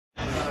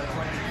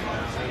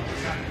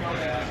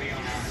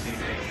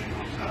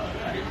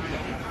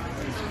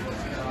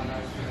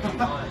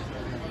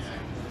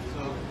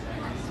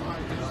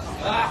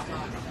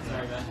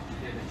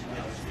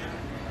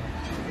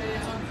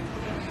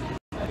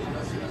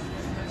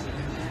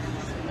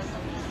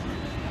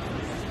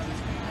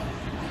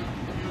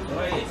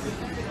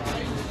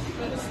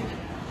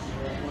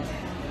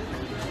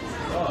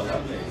Oh,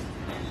 lovely.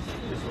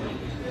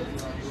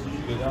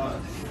 Good art,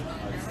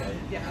 I'd say.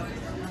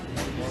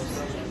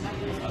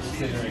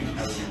 Considering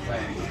how we've been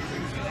playing.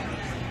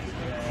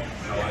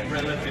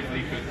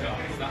 Relatively good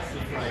darts, that's the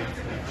phrase.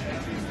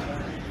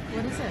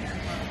 What is it?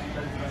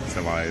 It's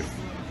alive.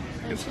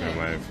 Instagram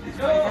live.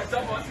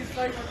 What's his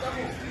favourite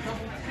double?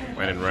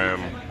 When in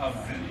Rome.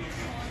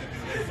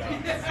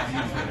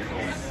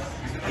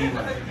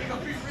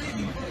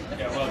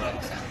 Yeah, well done.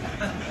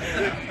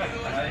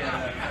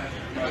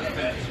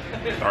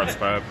 Darts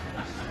pub.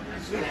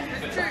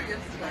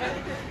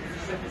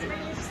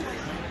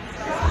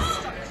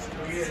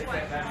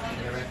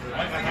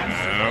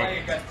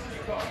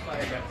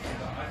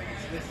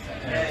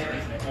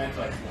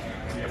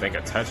 I think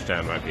a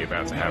touchdown might be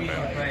about to happen.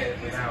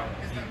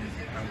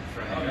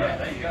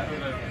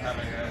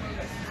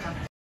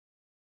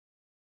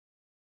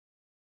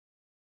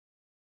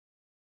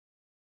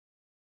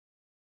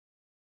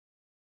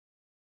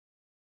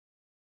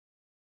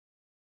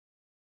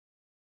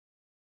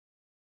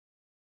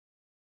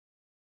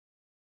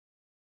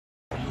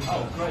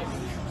 Oh, great.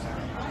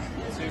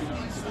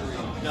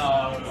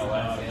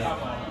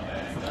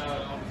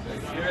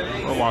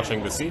 We're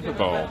watching the Super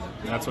Bowl.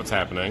 That's what's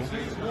happening.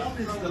 What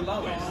is the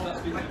lowest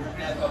that we have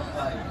ever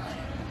played?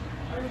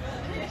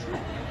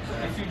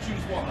 If you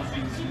choose one, that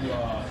means you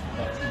are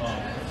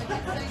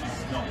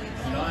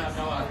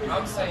not.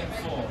 I'm saying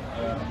 4.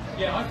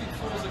 Yeah, I think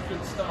 4 is a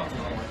good starting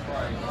point.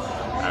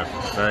 I have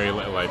very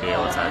little idea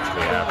what's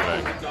actually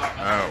happening.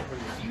 Oh.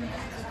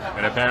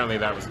 And apparently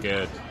that was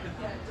good.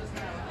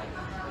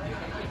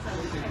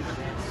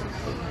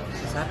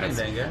 What's happening,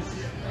 Danger?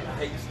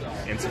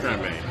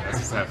 Instagram me. That's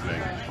what's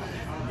happening.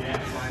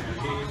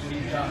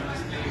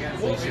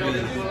 We should be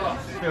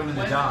filming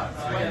the darts.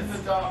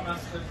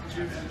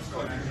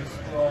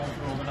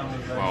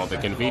 Well, the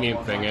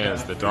convenient thing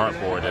is the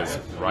dartboard is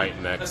right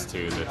next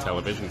to the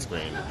television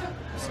screen.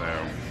 So.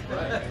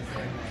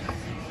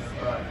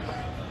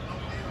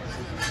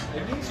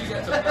 It means you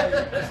get to play.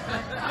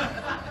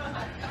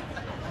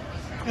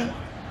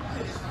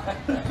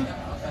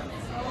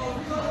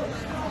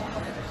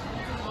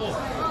 Oh,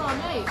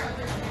 mate.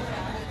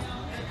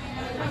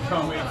 I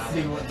can't wait to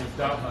see what the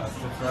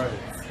Dartmaster throws.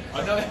 I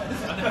know,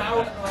 and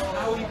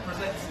how he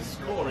presents his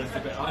score is the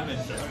bit I'm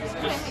interested in.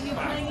 Who are you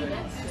playing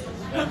against?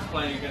 I'm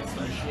playing against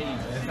the machine.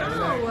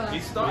 Oh, He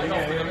started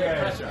off with a bit of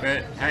pressure.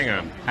 But hang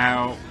on.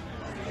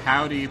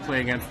 How do you play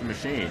against the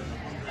machine?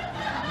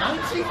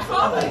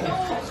 95!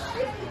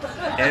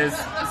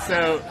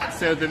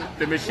 So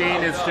the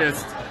machine is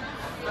just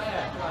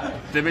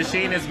the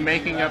machine is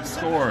making up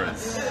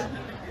scores.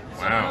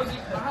 Wow.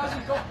 How's he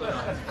got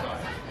there?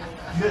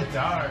 Good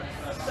dart.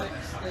 60,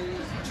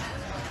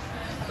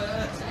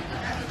 30.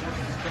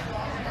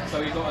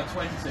 So he got a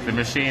 20. The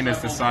machine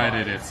has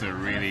decided it's a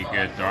really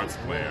good darts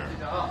player.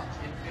 I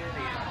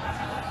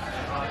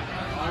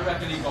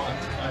reckon he got a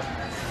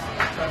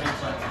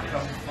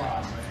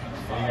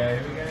 20.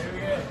 Here we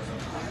go.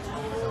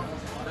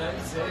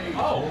 30.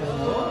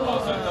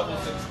 Oh, so double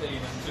 16.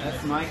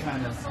 That's my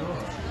kind of score.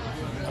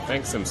 I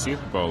think some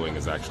Super Bowling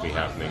is actually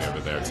happening over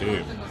there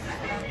too.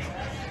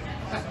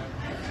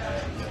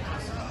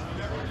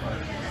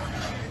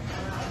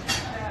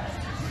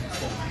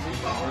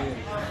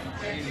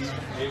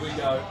 Here we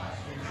go.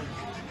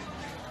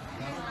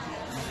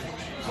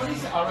 What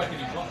is it? I reckon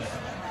he got it.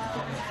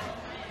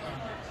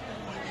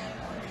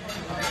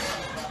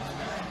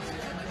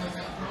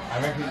 I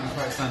reckon it'd be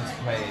quite fun to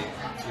play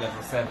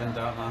level 7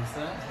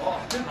 Dartmaster.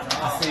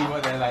 To see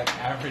what they're like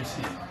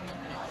averaging.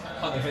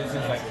 If it's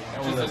just like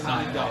all the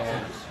time.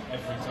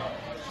 Every time.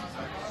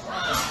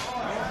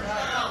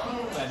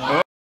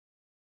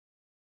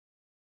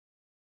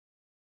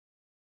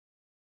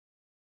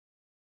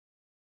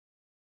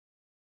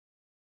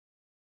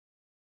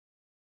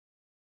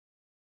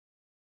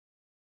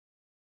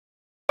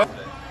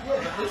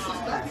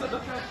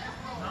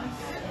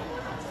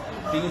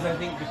 Thing is, I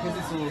think because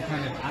it's all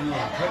kind of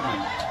analog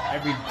equipment,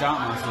 every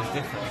Dartmaster is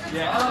different.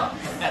 Yeah,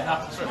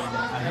 that's true.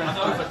 And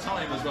over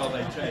time as well,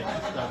 they change.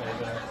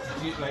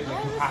 Like the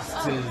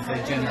capacitors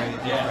they generate.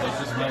 Yeah, they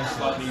just make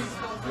slightly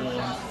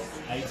warm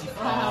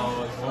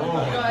 85.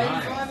 Oh,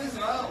 nice.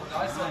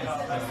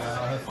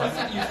 I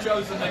think you've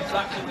chosen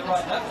exactly the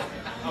right level.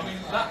 I mean,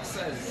 that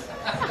says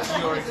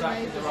you're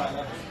exactly the right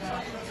level.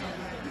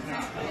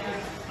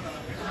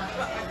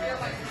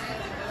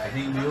 I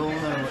think we all know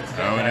what to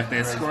do. Oh, and if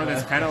they score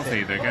this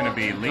penalty, they're going to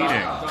be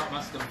leading.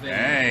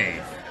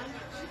 Hey.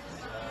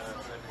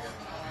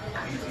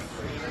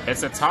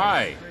 It's a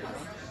tie.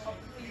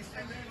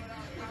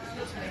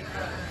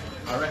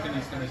 I reckon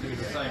he's going to do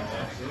the same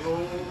there.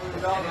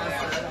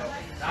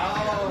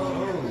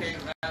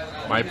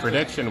 My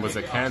prediction was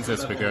that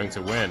Kansas were going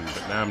to win,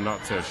 but now I'm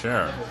not so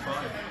sure.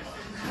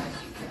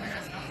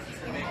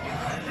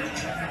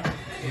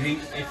 You think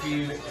if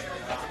you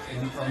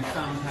on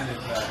some kind of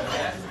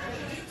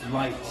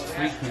light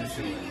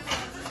frequency,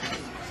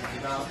 you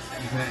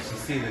can actually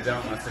see the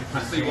dart master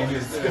punching in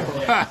his skill.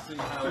 See how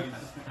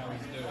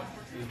he's doing.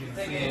 You can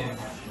see him.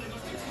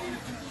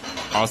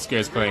 Oscar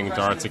is playing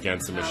darts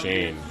against a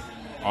machine.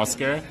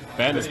 Oscar?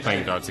 Ben is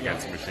playing darts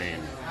against a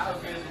machine.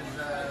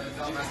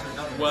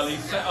 Well,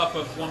 he's set up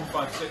a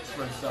 156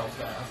 for himself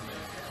there, hasn't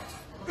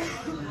he?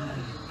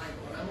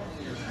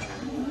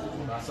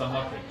 That's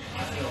unlucky.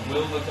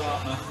 Will the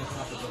dart master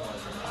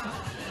capitalize?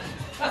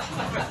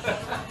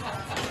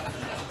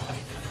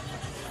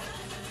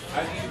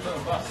 How do you put a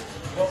bust?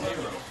 What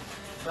zero?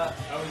 That,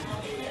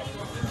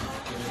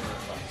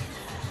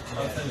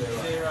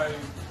 zero.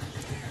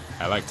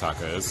 I like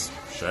tacos.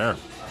 Sure.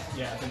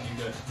 Yeah, I think you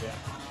do. Yeah.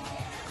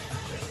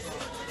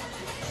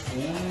 Ooh,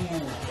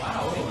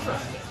 wow,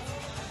 interesting.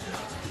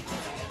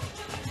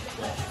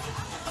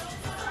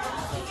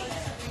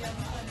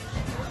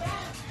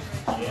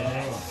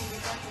 Yes.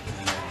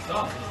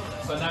 Done.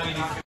 So now you need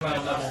to play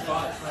on level 5.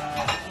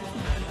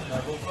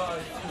 Level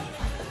 5.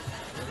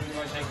 You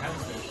might take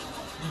Kansas.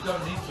 You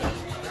don't need to.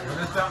 What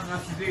does dart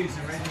master do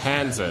to raise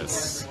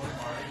Kansas.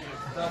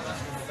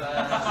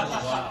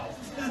 Wow.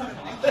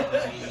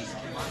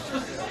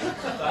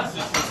 That's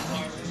just a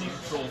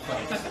neutral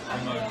face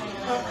emoji.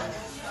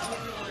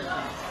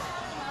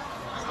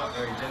 It's not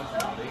very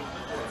gentle,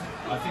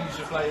 I think you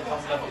should play it on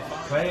level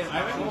 5. Play it. I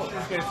reckon you should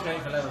just go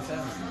straight for level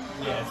 7.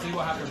 Yeah, see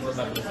what happens at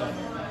level 7.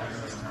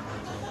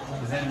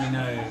 Because then we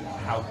know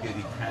how good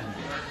he can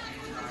be.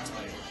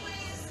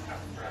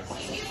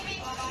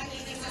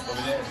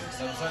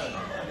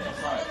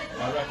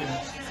 I reckon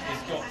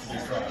it's got to be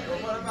tried.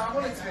 I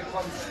want it to be a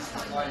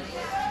contest, like,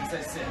 it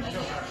says sit. I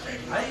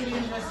think it'd be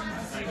interesting to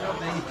see what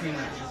they think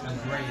a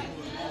great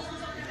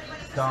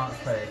darts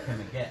player can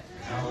get.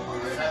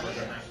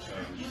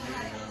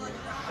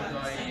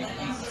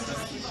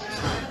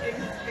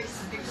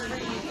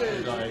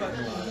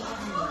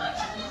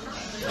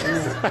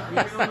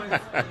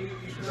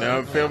 No,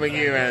 I'm filming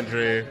you,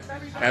 Andrew.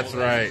 That's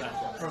right.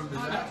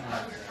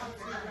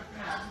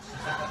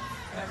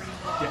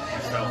 Get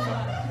yourself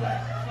up.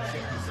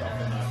 Get yourself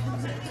in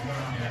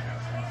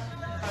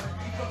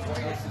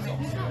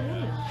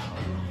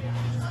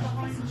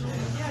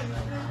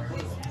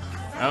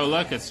Oh,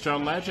 look, it's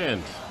John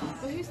Legend.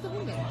 But who's the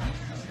woman?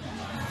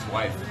 His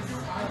wife.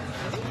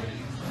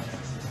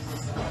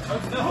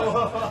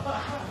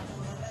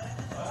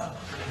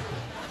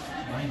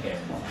 Mind game.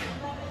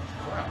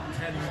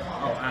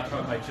 Oh, and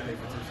home made chili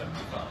for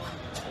 275.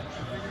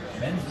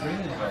 Ben's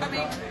bringing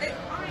it.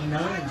 He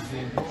knows the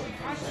importance.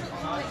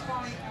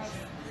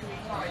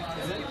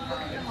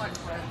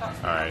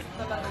 Alright,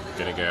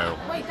 gonna go.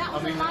 Wait, that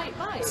was a light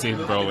bike. See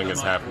if bowling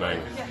is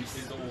happening.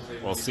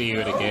 We'll see you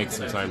at a gig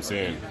sometime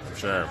soon, I'm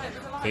sure.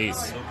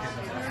 Peace.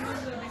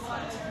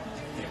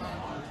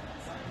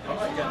 I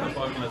might get the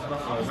 5 minutes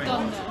buffer. It's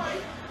done now.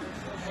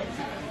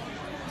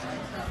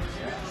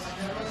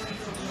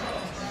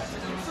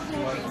 Do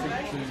I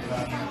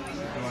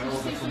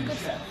order from the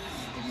chef?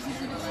 Did you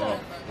see the